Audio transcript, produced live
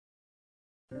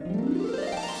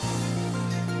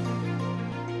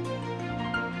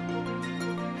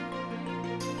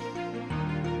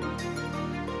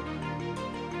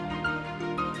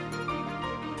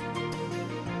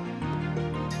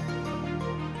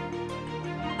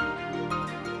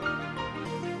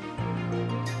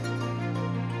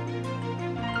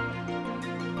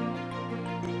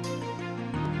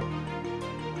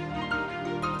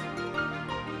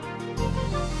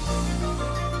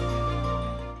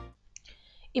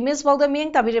Image Paudam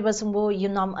Ming Tabiriba Sumbu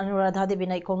Yumnam Anuradha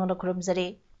Devina Ikonona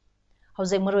Kurumzari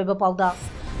Hause Muruiba Pauda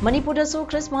Manipuri su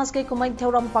Christmas ke Kumai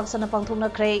Theoram Paksana Pangthuna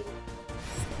Kray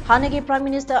Hanagi Prime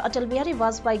Minister Atal Bihari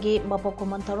Vajpayee ge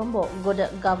Mapokuman Tharombo Good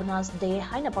Governance Day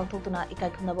Haina Pangthuna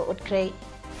Ikaikunaba Utkray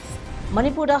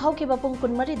Manipura Hauki Bapung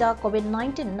Kunmarida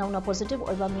COVID-19 Nauna Positive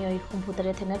Oiba Mioi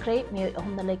Humputare Thenakray Mioi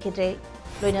Ahumna Lekidre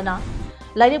Loinana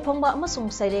Lairi Phongba Amasung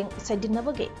Saireng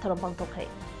Saidinabage Tharom Pangthokray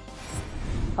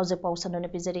Hause Pausan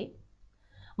Pizari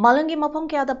Malangi Mapam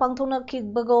Kiada Pangthona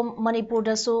Kigbagom Manipur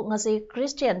Dasu Ngasi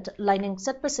Christian Lining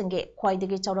Set Pasinge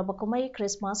Kwaidigi Chaurabakumai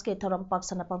Christmas Ke Tharam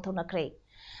Paksana Pangthona Kray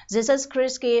Jesus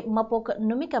Christ Ke Mapok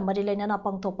Numika Marilena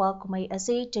Pangtopa Kumai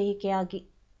Asi Chahi Kiagi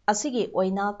Asigi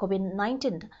Oina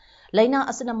COVID-19 Laina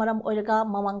Asina Maram Oiraga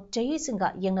Mamang Chahi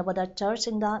Singa Yangnabada Church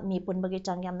Singa Mi Punbagi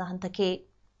Changyamna Hantake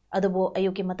Adubo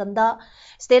Ayuki Matamda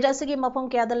State Asigi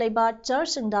Mapam Kiada Leba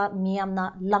Church Singa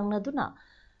Miyamna Langnaduna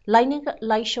Lining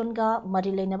Laishonga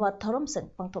Marilenaba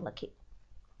Thoramson Pangtonaki.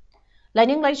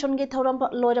 Lining Laishongi Thoram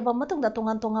Loraba Matunda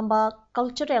Tongan Tongamba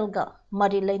Culturalga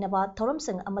Marilenaba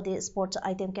Thoramson Amadi Sports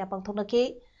Item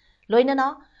Kapangtonaki.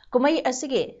 Loinana Kumai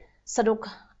Asige Saduk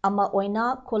Ama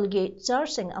Oina Kolge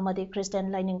Charsing Amadi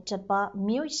Christian Lining Chatpa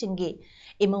Mui Singi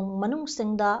Imung Manung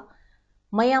Singda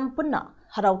Mayam Punna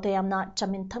Harautayamna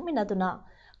Chamin Thaminaduna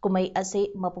Kumai Ase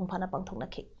Mapungpana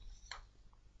Pangtonaki.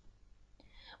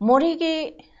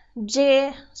 Morige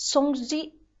J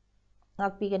Songji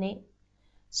Akpigani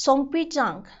Songpi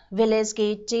Jang Village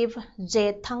Ge Chief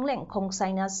J Thangleng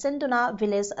Khongsaina Senduna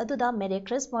Village Aduda Merry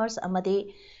Christmas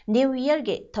Amadi New Year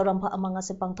Ge Tharampa Amanga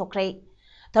Se Pangthokrai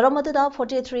Tharamaduda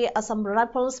 43 Assam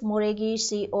Rifles Moregi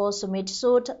CO Sumit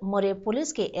Sud More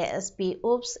Police Ke ASP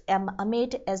Oops M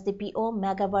Amit SDPO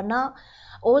Megavarna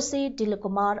OC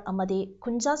Dilakumar Amadi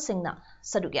Kunja Singna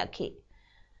Sadugyaki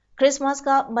Christmas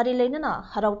ka Marilena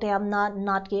Harautayamna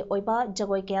Natke Oiba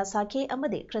Jagoi Kaya Saki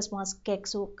Amadi Christmas cake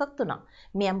su Kaktuna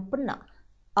Miam Punna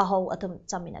Aho Atum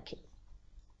Chaminaki.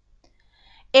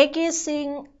 AK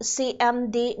Singh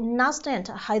CMD Nasdent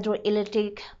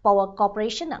Hydroelectric Power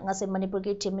Corporation Ngase Manipur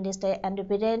ki Chief Minister and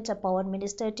Independent Power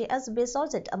Minister TSB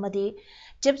Sojit Amadi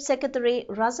Chief Secretary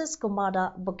Rajesh Kumar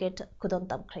Buket Kudon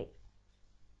Tamkrai.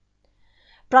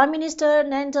 Prime Minister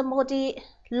Narendra Modi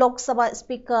Lok Sabha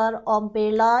Speaker Om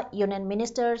Birla Union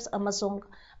Ministers Amasung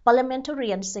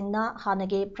Parliamentarian Singna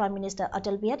Hanage Prime Minister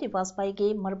Atal Bihari Vajpayee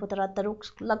ge Marputara Taruk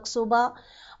Laksuba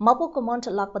Mapukumont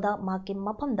Lakpada Makim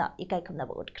Mapamda Ikai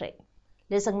Kamnaba Utkre.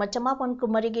 Lesang Machamapon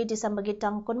Kumarigi December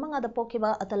Gitang Kunmanga the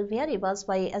Pokiba Atal Bihari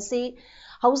Vajpayee Asi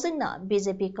Housing na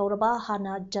BJP Kauraba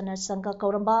Hana Jana Sangha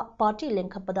Kauramba Party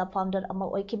Linkapada Founder Ama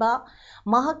Oikiba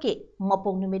Mahaki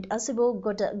Mapung Numid Asibu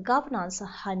Good Governance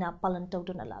Hana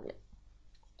Palantoduna Lale.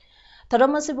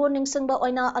 Taramasibu Ningsangba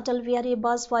Oina Atal Bihari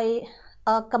Vajpayee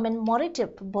a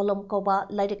commemorative bolom koba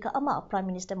lairika ama Prime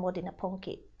Minister Modi na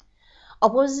phongki.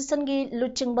 Opposition gi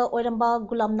luchingba oiramba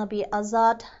Gulam Nabi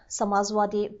Azad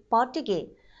Samajwadi Party gi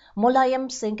Mulayam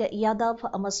Singh Yadav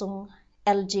amasung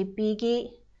LGP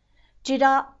gi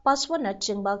Chira Paswana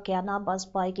chingba Kyana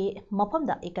Vajpayee gi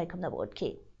mapamda ikai khamna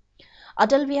bodki.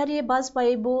 Atal Bihari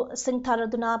Vajpayee bu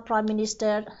singtharaduna Prime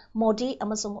Minister Modi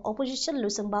amasung opposition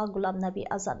lusangba Gulam Nabi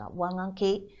Azana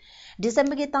wangangki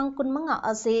December ki tang kunmanga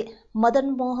ase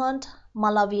Madan Mohan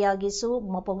Malaviya gisu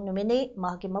mapong numene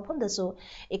mahaki mapamdasu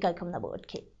ikai khamna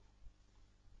bodki.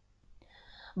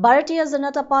 Bharatiya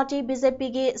Janata Party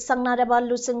BJP gi sangnaraba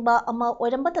lusingba ama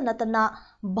oirambata natana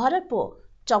Bharatpu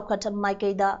Chaukat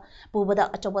Maikaida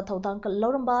Pubada Achoba Thodang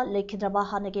Loramba Lekhidraba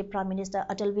Hanage Prime Minister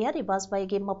Atal Bihari Vajpayee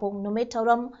gi mapong nume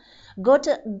thauram Good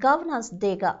Governance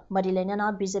Dega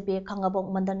Marilena BJP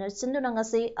Khangabong Mandanar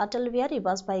Sindunangase Atal Bihari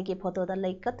Vajpayee gi photo da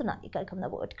laikatuna ikai khamna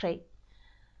bodkrai.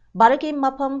 Baraki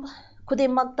mapam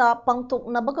Kudimakta Pangtuk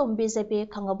Nabagam BJP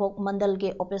Khangabok Mandal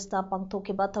ge Opesta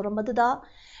Pangtokiba Thaurambaduda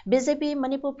BJP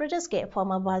Manipur Pradesh ge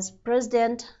former Vice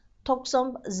President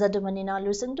Thoksom Zadumanina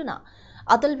Lusingduna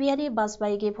Atal Bihari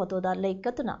Vajpayee ge photo da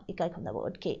laikatuna ikai khamna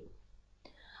bodki.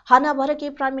 Hana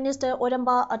Bharaki Prime Minister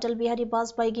Oramba Atal Bihari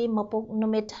Vajpayee ge mapok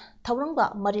numit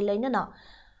thaurangba Marilainana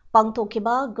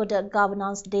पांगथोखिबा good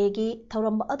governance day की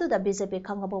थौरम अदुदा BJP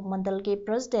खंगबो मंडल की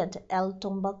president L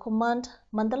तुम्बा खुमंड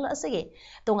मंडल असगे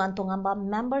तोंगान तोंगांबा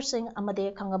member Singh अमदे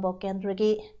खंगबो केंद्र की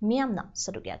मियामना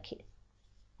सरुक याखी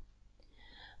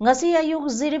ngasi ayuk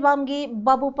Ziribam gi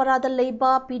Babupara da leiba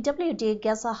PWD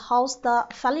guest house da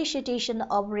felicitation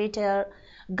of retired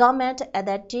government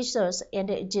aided teachers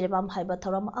and Ziribam haiba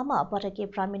thoram ama Bharati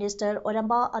Prime Minister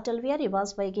Oramba Atal Bihari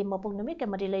Vajpayee gi mapung numit ke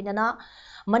mari leinana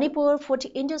Manipur Food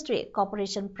Industry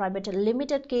Corporation Private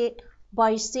Limited के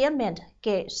Vice Chairman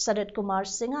के Sarat Kumar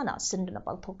Singhana Sinduna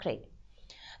Palthokre.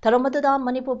 Tharamatuda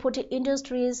Manipur Food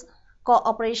Industries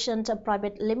Corporation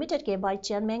Private Limited के Vice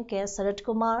Chairman के Sarat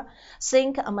Kumar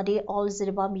Singh Amadi All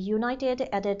Ziribam United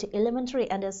Aided Elementary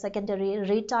and Secondary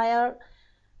Retired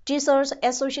Teachers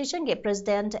Association के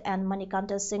President and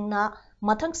Manikanta Singhna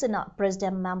Mathang Sina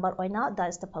President Member Oina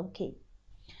Daista Phamki.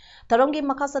 Tharamgi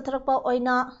Makasa Tharakpa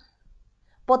Oina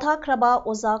पोथाख्रबा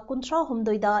ओजा कुंथ्रा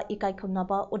हुमदोइदा इकाई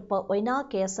खुमनाबा उत्पा ओइना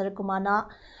के सरकुमाना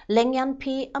लेंग्यान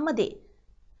फी अमदे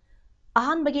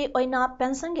अहानबगी ओइना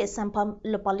pension के संफम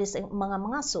लुपालिसिंग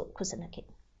मंगा सु खुसनके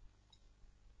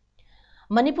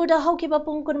मणिपुर हौकिबा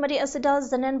पुंग कुनमरी असिदा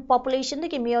general population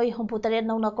के मियोय हुंपुतरे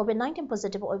नौना कोविड-19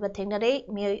 positive ओइबा थेंगनरे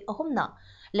मियोय अहुमना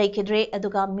लेखिद्रे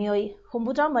अदुगा मियोय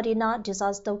हुंबुद्रा Marina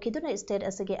disaster तौखिदुना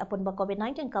state असगे अपुनबा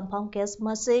कोविड-19 compound case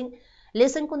मसिंग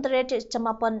lesson कुंतरेट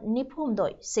चमापन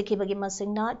निफुमदोय सिखिबगी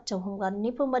मसिंगना चहुंगा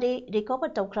निफुमरी recover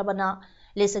तौख्रबना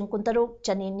lesson कुंतरुक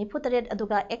चनी निफुतरेट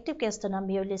अदुगा active case तना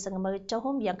मियो लेसन अमर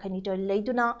चहुम यांखनिटोय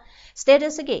लेदुना स्टेट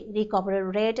असगे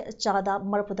रिकवर रेट चादा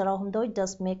मरपुतरा हुमदोय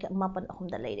 10 मापन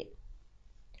अहुमदा लेरे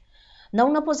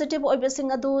नौना पॉजिटिव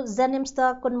ओइबसिंग अदु जेनिम्स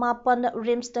ता कुनमापन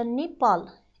रिम्स ता निपाल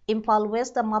इम्फाल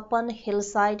वेस्ट ता मापन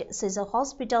Hillside scissor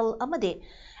hospital अमदे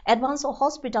advance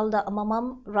hospital दा अममम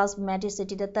राज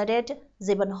मेडिसिटी दा तरेट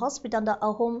जीवन हॉस्पिटल दा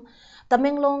अहुम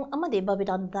तमेंगलोंग अमदे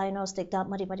बबिदान डायग्नोस्टिक दा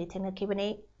मरी थेंगखिबने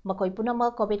मकोय Poonam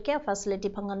Covid care facility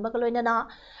Faggan बगलोइना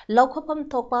लौखफम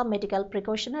थोकपा medical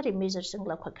precautionary measures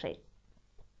Singh लखखरे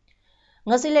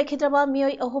ngasi lekhidraba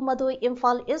miyoi ahum adu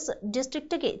imphal east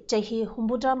district ke chahi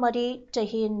humbudra mari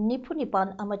chahi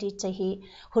nipunipan amadi chahi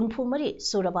hunphu mari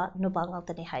suraba nupanga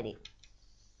tani hairi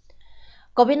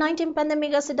COVID-19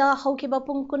 pandemic asida haukiba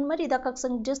pung kunmari da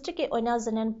kaksang district ke oina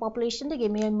general population de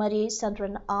miyoi mari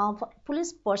central of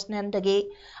police personnel de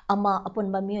ama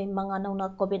apunba miyoi manga nauna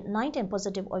COVID-19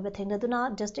 positive oiba thengduna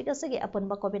district asage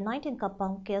apunba COVID-19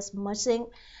 kapang case masing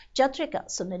chatrika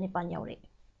sundani panyaure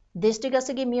district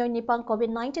asagi miyoi nipang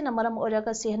COVID-19 amaram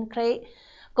oraga sihan krai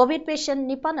COVID patient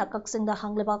nipana kaksinda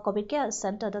hangleba COVID care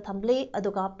center da thamble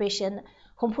aduga patient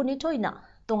humphuni toina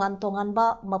tongan ba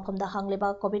maphamda hangleba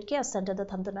COVID care center da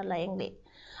thamduna layengle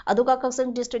aduga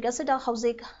kaksing district asida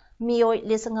housing miyoi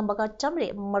lesangambaga chamre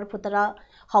marputara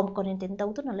home quarantine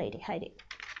tawduna leire haire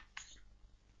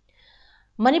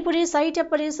Manipuri Sahitya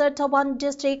Parishad Thoban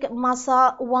district Masa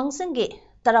Wangsinge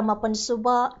Taramapan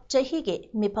Suba Chahige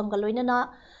Miphamga loinana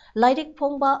Lairik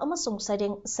Phongba amasung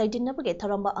saidinabage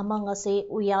tharamba amanga se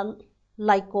uyal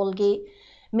laikolge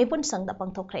mipun sangda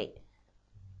pangthokre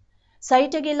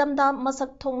Sahitya ge lamda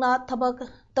masak thongna thabak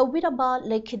tawbiraba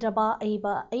lekhidraba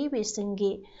aibe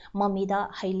singi mamida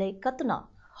hailai katna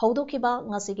haudokiba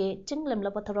ngasige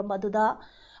chinglemlaba tharamba duda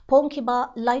phongkhiba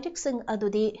lairik sing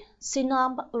adudi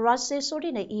sinam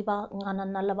rajeshori na iba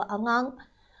ngana nalaba angang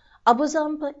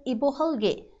abuzam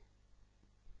ibohalge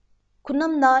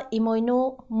Kunamna imoinu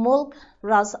mulk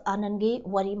raz anangi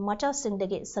wari macha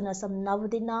singdage sanasam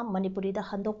navdina Manipuri da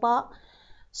handokpa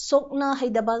sokna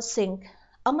haidaba sing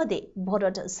amade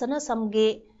bhorat sanasamge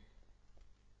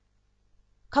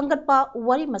khangatpa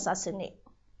wari masa singne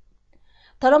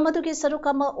Tharamadu ke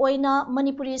sarukama oina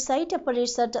Manipuri Sahitya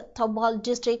Parishad Thoubal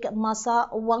district Masa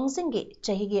Wangsinge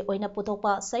chahige oina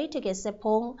putokpa Sahitya ke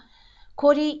sephong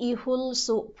khori ihul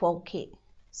su phongkhe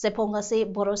Sepong ngasi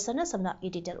borosana samna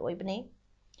editor oibne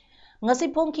ngasi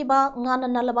phongkiba ngana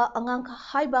nalaba angang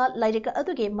haiba lairika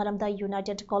aduge maramda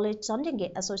United College Chandinge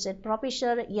Associate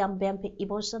Professor Yambempe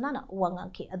Ibosana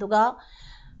wangangki aduga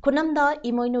kunamda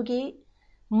imoinugi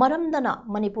maramdana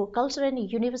Manipur Cultural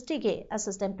University ge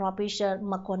Assistant Professor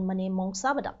Makon Mani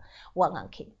Mongsabada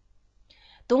wangangki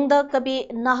Tungda kabi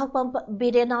nahakpam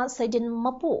birena saidin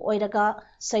mapu oiraga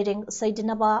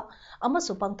saidinaba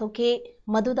amasu pangthoke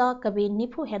maduda kabi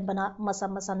nipu henbana masa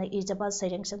masana ijaba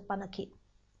saireng sang panaki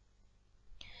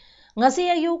ngasi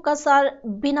ayu kasar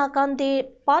binakande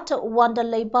part 1 da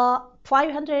leiba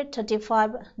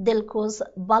 535 Dilkhus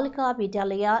Balika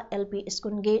Vidyalaya LP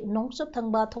School ge nongsup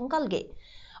thangba thongkalge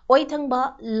Oithangba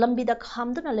lambida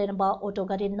khamduna leramba auto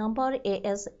gari number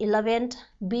AS 11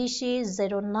 BC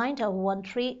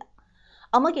 0913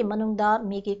 amagi manungda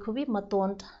migi khubi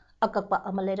maton akakpa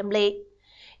amaleramle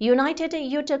United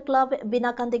Youth Club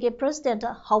Binakandege President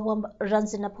Hawam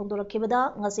Ranzina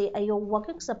Pondorakibada ngasi ayo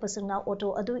waking sapasingna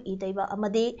auto adu idaiba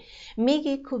amadi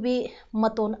migi kubi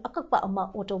maton akakpa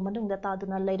ama auto manungda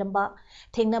taduna leiramba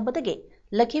thengnabadage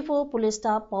Lakhipo Police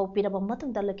ta pau piraba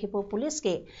matungda Lakhipo Police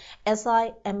ke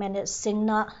SI MN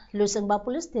Singna Lusingba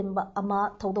Police timba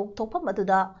ama thodok thokpam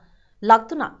aduda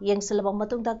laktuna yengsilaba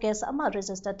matungda case ama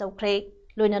register tawkhre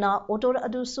loinana auto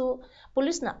adusu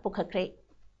police na pukhakre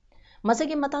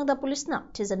Masagi matangda police na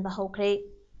tijan bahokre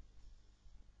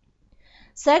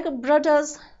Seg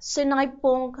Brothers Sinai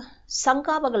Pong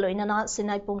Sangka bagaloinana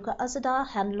Sinai Pong ka asada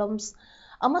handlooms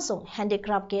amasung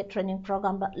handicraft ke training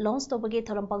program ba launch tobagi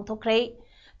tharampang thokre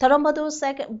Tarambadu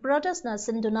Seg Brothers na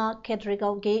sinduna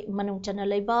Kedrigau ge manung chana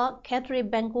leiba Kedri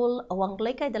Bengal awang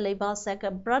laikai da leiba Seg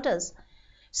Brothers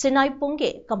Sinai Pong ge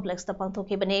complex ta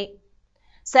pangthoke bane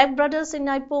Seg Brothers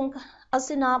Sinai Pong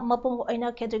asina mapungo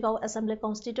aina Kedrigau Assembly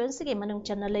Constituency ge manung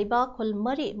chana leiba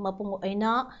khulmari mapungo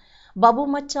aina Babu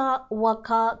Macha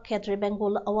Waka Kedri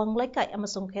Bengal awang laikai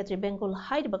amasung Kedri Bengal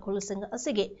haidba khulsing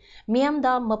asige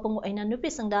miamda mapungo aina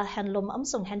nupisangda handloom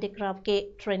amsung handicraft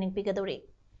ke training pigadori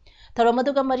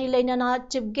Taramaduga Mari Lainana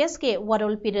Chief Guest ke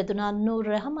Warol Piraduna Nur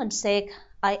Rahman Sheikh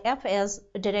IFS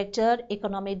Director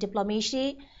Economic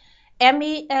Diplomacy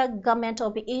ME Government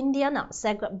of India na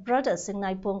Seg Brothers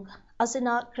Singnai Pung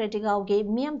asina Kretigau ge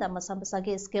miamda masambasa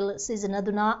ge skill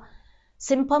seasonaduna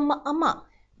simpam ama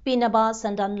pinaba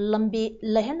sandan lambi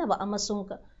lehenaba amasung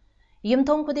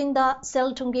yumthong kudingda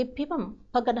sel thungi pipam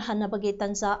paganhanabage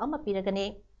tanza ama piragane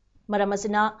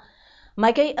maramasina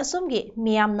maikai asumgi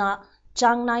miamna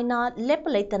Changnaina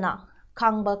lepalaitana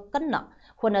Kangba Kanna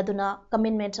Honaduna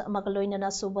commitment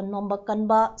Magaloinana Suban Nomba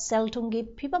Kanba Seltungi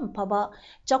Pibam Paba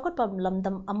Chakotpam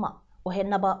Lamdam Ama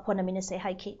Ohenaba Honaminese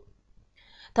Haiki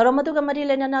Taramaduga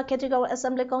Marilenana Kedrigau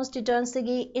Assembly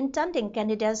Constituency intending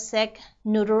candidate Sek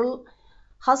Nurul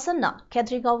Hasanna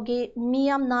Kedrigau gi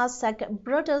Miamna Sek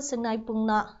Brothers Sinai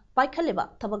Pungna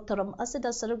Paikaliba Tabak Taram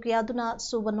Asida Sarugyaduna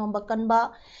Subanomba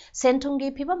Kanba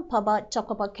Sentungi Pibam Paba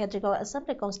Chakapa Kedrigau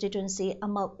Assembly Constituency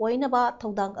Ama Oinaba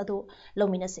Todang Adu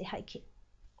Lominasi Haiki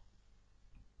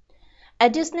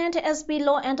Additional SB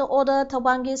Law and Order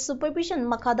Tawangi Supervision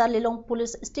Makada Lilong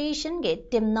Police Station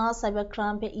Gate Timna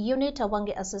Cybercrime Unit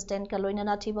Tawangi Assistant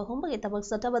Kaloinana Tiba Humbagi Tabak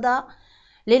Satabada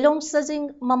Lilong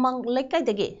Sajing Mamang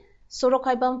Lekaidagi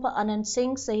Sorokaibam Anand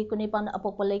Singh Sahi Kunipan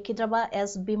Apopole Kidraba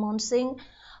S. Bimon Singh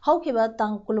Haukiba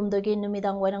Tang Kulumdagi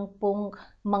Numidang Werang Pung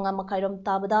Manga Makairam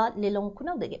Tabada Lilong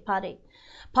Kunagdagi Pare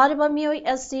Pariba Mioi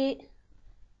SC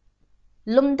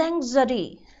Lumdang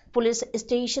Zari Police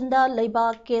Station da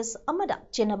Leiba Case Amada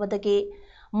Chenabadagi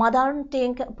Modern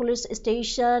Tank Police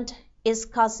Station is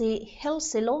Kasi Hill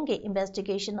Silonge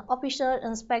Investigation Officer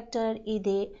Inspector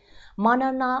Ide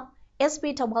Manana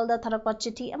SP Tabalda Tharakwa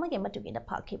Chiti Amage Matugina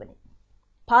Pakibani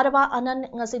Paraba Anan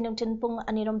Ngasinung Pung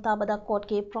Aniram Tabada Court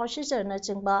ke Procedure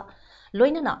Nachingba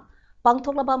Loinana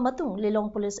Pangtolaba Matung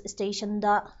Lilong Police Station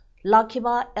da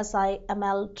Lakiba SI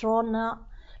ML Trona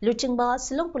Luchingba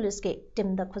Silong Police ke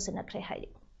Tim da Kusina Krehai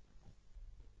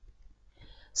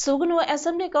Sugunu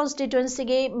Assembly Constituency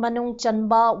ge Manung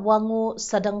Chanba Wangu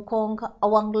Sadangkong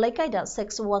Awang Lekaida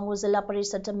Sex Wangu Zilla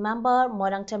Parisat Member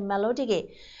Morangtem Melody ge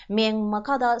Meng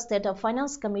Makada State of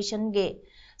Finance Commission ge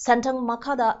Santang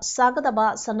Makada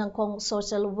Sagadaba Sanangkong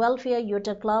Social Welfare Youth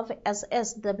Club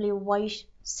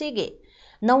SSWYC ge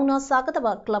Nauna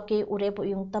Sagadaba Club ke Urepu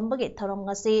Yung Tambage Tharam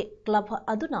ngasi Club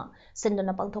Aduna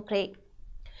Sindana Pangthokre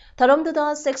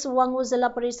Taramduda Sex Wangu Zilla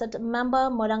Parisat Member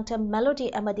Morangtem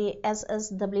Melody Amadi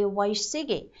SSWYC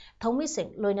ge Thongmi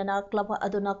Singh Loinana Club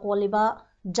Aduna Kwaliba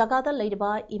Jagada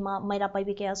Leiba Ima Maira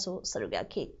Paibikeasu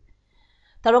Sarugyaki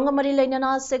Taronga Mari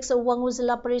Lainana Sex Wangu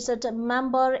Zilla Parisat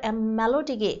Member M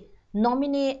Melody ge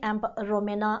Nominee Amp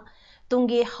Romena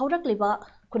Tungi Haurakliba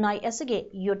Kunai Asige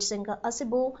Youth Singa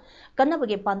Asibu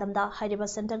Kanabage Pandamda Haidiba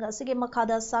Sentanga Asige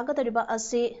Makada Sagadariba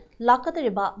Asi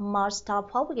Lakadariba Mars Ta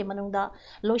Fawage Manungda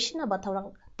Loshina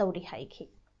Batarang Tauri Haiki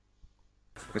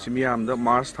Kasimiamda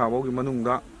Mars Tawagi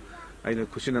Manungda Aina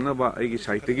Kusinanaba Agi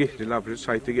Saitigi Zilla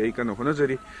Parisat Saitigi Aikana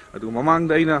Honazari Adu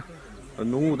Mamangda Aina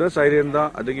Nuda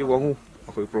Sairenda Adagi Wangu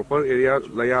proper area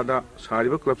Layada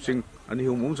Sariba Club Sing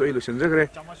Anihum so Ilusenjagre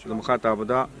Lamakata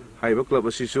Bada Haiba Club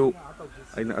Asisu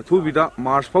Aina Athubida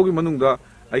Mars Fogi Manungda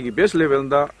Aigi best level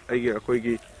da Aigi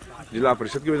Akoigi Zilla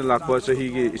Parisat Gi Lakwa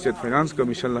Sahi State Finance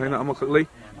Commission Lahina Amakalai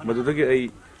Madudagi Ai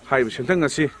Haiba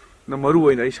Sentangasi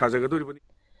Namaru in Ai Sajagaduri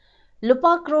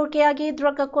Lupa crore Kiagi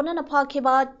Draka Konana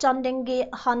Pakiba Chandengi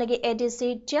Hanagi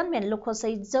ADC Chairman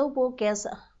Lukosai Zobo Gas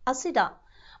Asida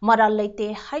Maral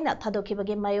leite haina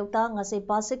thadokibagi mayokta ngasi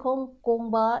basikhom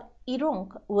kongba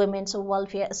irong Women's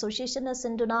Welfare Association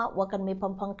sinduna wakan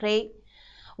mifam phangkre.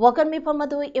 Wakan mifam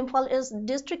adu Imphal East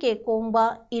District e kongba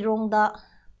irongda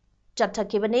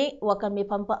chathakibani wakan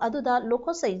mifam pa aduda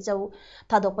lokosai jau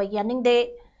thadokpa yaningde.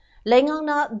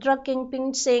 Lengangna drug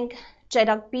kingpin sing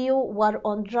chairak piu war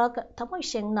on drug thamoi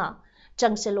sengna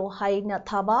changselo haina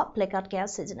thaba placard kya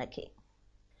sijnaki.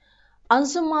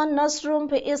 Ansuman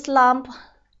Nasrum Islam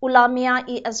Ulamia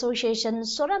e Association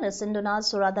Sorana Sinduna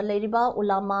Surada Leriba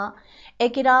Ulama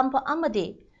Ekiram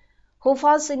Amadi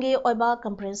Hufa Singi Oiba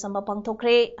Conference Amba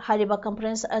Pangtokre Hariba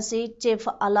Conference Asi Chief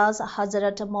Alas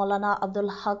Hazrat Maulana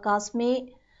Abdul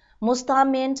Hakasmi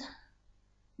Mustamint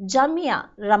Jamia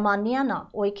Ramaniana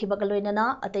Oiki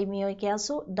Bagaloinana Atemi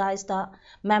Oikiasu Daista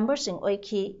Members in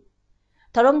Oiki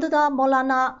Taramduda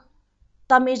Maulana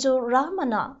Tamizu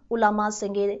Rahmana Ulama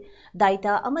Singi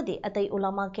Daita Amadi Atay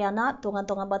Ulama Kiana Tunga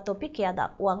Tunga Batopi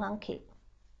Kiada Wangangki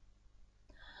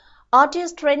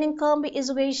Artist Training Camp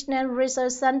Educational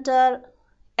Research Center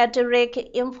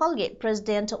Etirek Imphal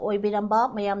President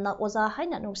Oibiramba Mayamna Oza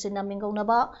Haina Nuksina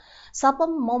Mingonaba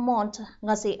Sapam Momont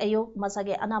Ngasi Ayuk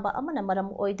Masage Anaba Amana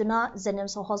Maram Oiduna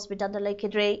Zenems Hospital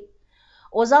Lakidre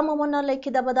Oza Momona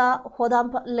Lakidabada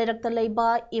Hodam Lerakta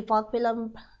Leba Ifak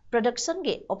Film Production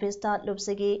ge office ta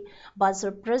lupsegi Vice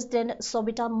President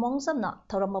Sobita Mongsamna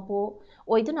Thoramapu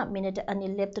Oiduna minute ani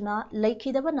leptuna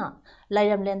Laikidabana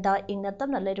Lairam Lenda Ingna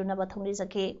Tamna Leruna Bathuni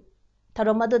Zaki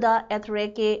Thoramaduda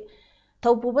Ethreke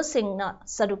Taupuba Singna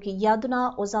Saruki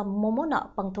Yaduna Oza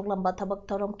Momona Pangtuklamba Tabak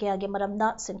Thorom Kiage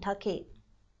Maramda Sintake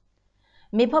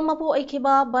Mipamapu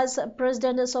Aikiba Vice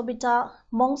President Sobita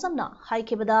Mongsamna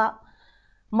Haikibada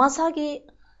Masagi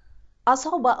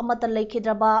Asauba amata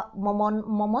laikidraba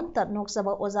momonta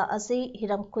noksaba oza asi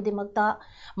hiram kudimakta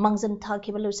mangzan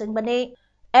thakiba lusengbane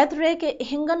Ethrek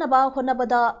hinganaba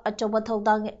honabada achoba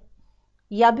thodang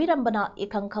yabirambana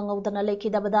ikhang khangaudana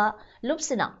laikidabada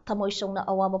lupsina thamoisongna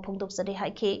awaba phongdoksari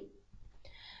haiki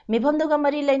mifamduga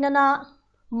mari leinana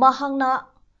mahangna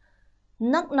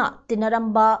nakna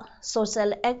tinaramba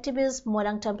social activist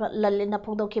Moirang Temple lalina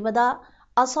phongdokibada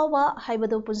Asauba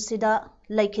haibadu punsida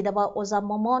Laikidaba Oza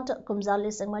Momont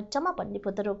Kumzali Singma Chamapan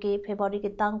Niputaroki February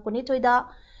Kitang Kunitoida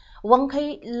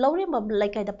Wangkai Laurimab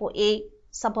Laikida Po E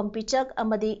Sapam Pichak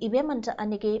Amadi Ibemanta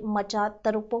Aniki Macha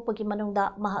Tarupo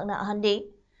Pokimanunda Mahagna Ahandi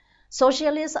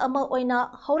Socialist Ama Oina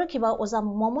Horakiba Oza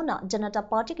Momona Janata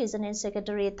Party Kizanen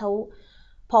Secretary Thau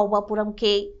Pauba Puram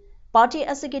K Party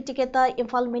Asiki Tiketa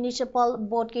Imphal Municipal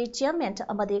Board Ki Chairman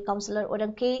Amadi Councillor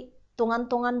Orang K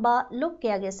Tungan ba Luke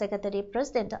Kiage Secretary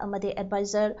President Amadi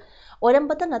Advisor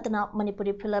Orambata Natana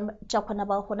Manipuri Film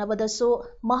Chakhanaba Honabadasu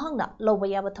Mahangna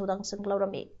Lobaya Bathodang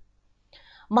Singlaurami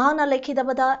Mahangna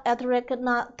Lekidabada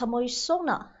Atrekna Tamoi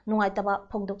Sona Nuaitaba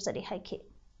Pongduk Sari Haiki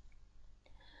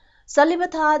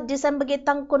Salibata December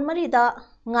Getang Kunmarida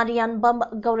Ngarian Bam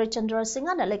Gaurachandra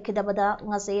Singana Lekidabada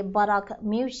Ngase Barak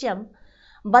Museum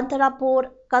Bantarapur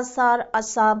Kasar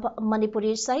Assam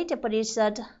Manipuri Sahitya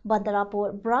Parishad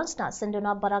Bantarapur Branchna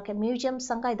Senduna Barak Museum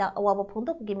Sangaida Awaba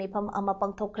Pundok Gimipam Ama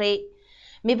Pangthokre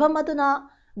Mipam Aduna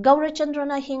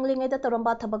Gaurachandrana Hinglingeda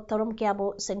Taramba Tabak Tarum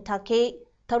Kiabo Sengthake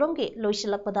Tarumgi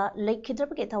Loishilakpada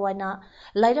Laikidrabake Tawaina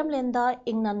Lairam Lenda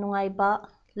Ingna Nungaiba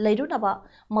Lairunaba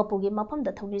Mapugi Mapam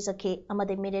da Thonizake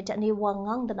Amade Minute Ani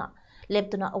Wangangdana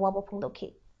Leptuna Awaba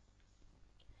Pundoki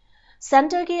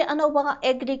Center ki Anova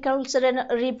Agricultural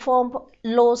Reform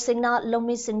Law Singna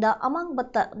Lomi Singda Amang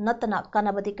Bata Natana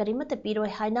Kanabadi Karimata Piro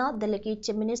Haina Delegi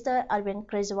Chief Minister Arvind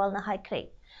Kejriwal na Haikre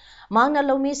Mangna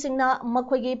Lomi Singna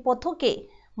Makoigi Pothoke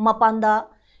Mapanda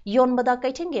Yonbada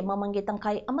Kaitenge Mamangi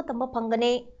Tangkai Amatamba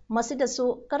Pangane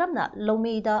Masidasu Karamna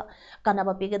Lomi da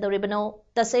Kanaba Pigadoribano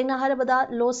Tasena Harabada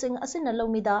Law Sing Asina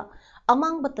Lomi da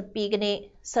Amang Bata Pigane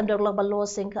Sandorlaba Law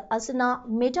Sing Asina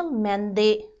Middleman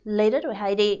de later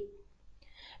Haide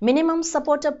Minimum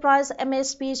Supporter Price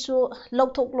MSP su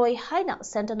Loktok Loi Haina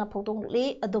Sentana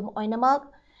Potongli Adum Oinamak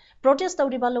Protest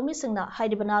Taudiba Lomi Singna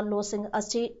Haidibana Law Sing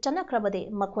Asi Chanakrabade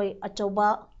Makoi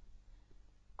Achoba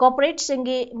Corporate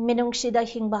Singi Minungshida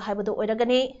Hingba Haibadu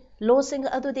Oiragani Law Sing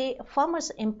Adudi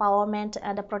Farmers Empowerment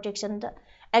and Protection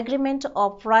Agreement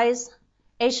of Price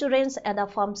Assurance and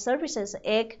Farm Services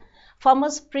Act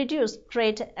Farmers Produce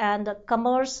Trade and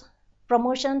Commerce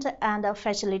Promotion and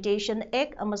Facilitation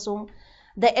Act Amasung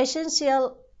The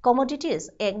Essential Commodities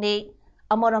Act ni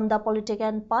Amoramda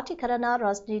Political Party Karana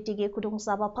Rajniti ge Kudung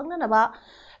Saba Pangnanaba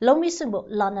Lomi Singbu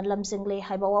Lana Lamsingle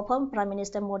Haiba Wapam Prime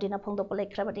Minister Modi na Pongdopole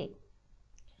Krabadi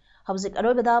Hauzik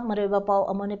Arobada Mareba Pau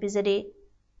Amone Pizedi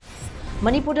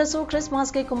Manipur su Christmas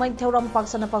ke Kumai Theuram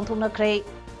Paksana Pangthungna Kre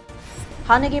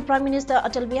हानेगी prime minister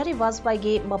Atal Bihari Vajpayee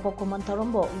की मपोक Koeman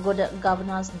थौरम्बो good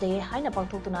governance day हाइना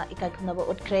पांगथोक्तुना इकाइखुमनाबो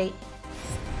उठ्ख्रे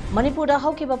Manipur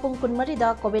हौकिबा पुंग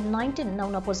कुनमरीदा कोविड-19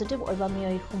 नौना positive ओइबा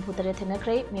मियोय 63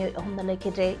 थेनख्रे मियोय अहुमना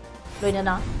लेखिद्रे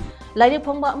लोइनाना लाइरेक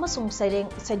फंगबा अमसुंग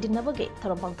सैरेंग सैदिनबगे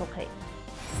थौरम पांगथोक्ख्रे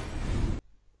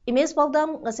image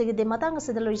पाउदाम ngasi de matang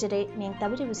ngasi da loijere ning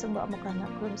tabiri bisungba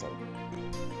amukana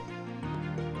kurumjai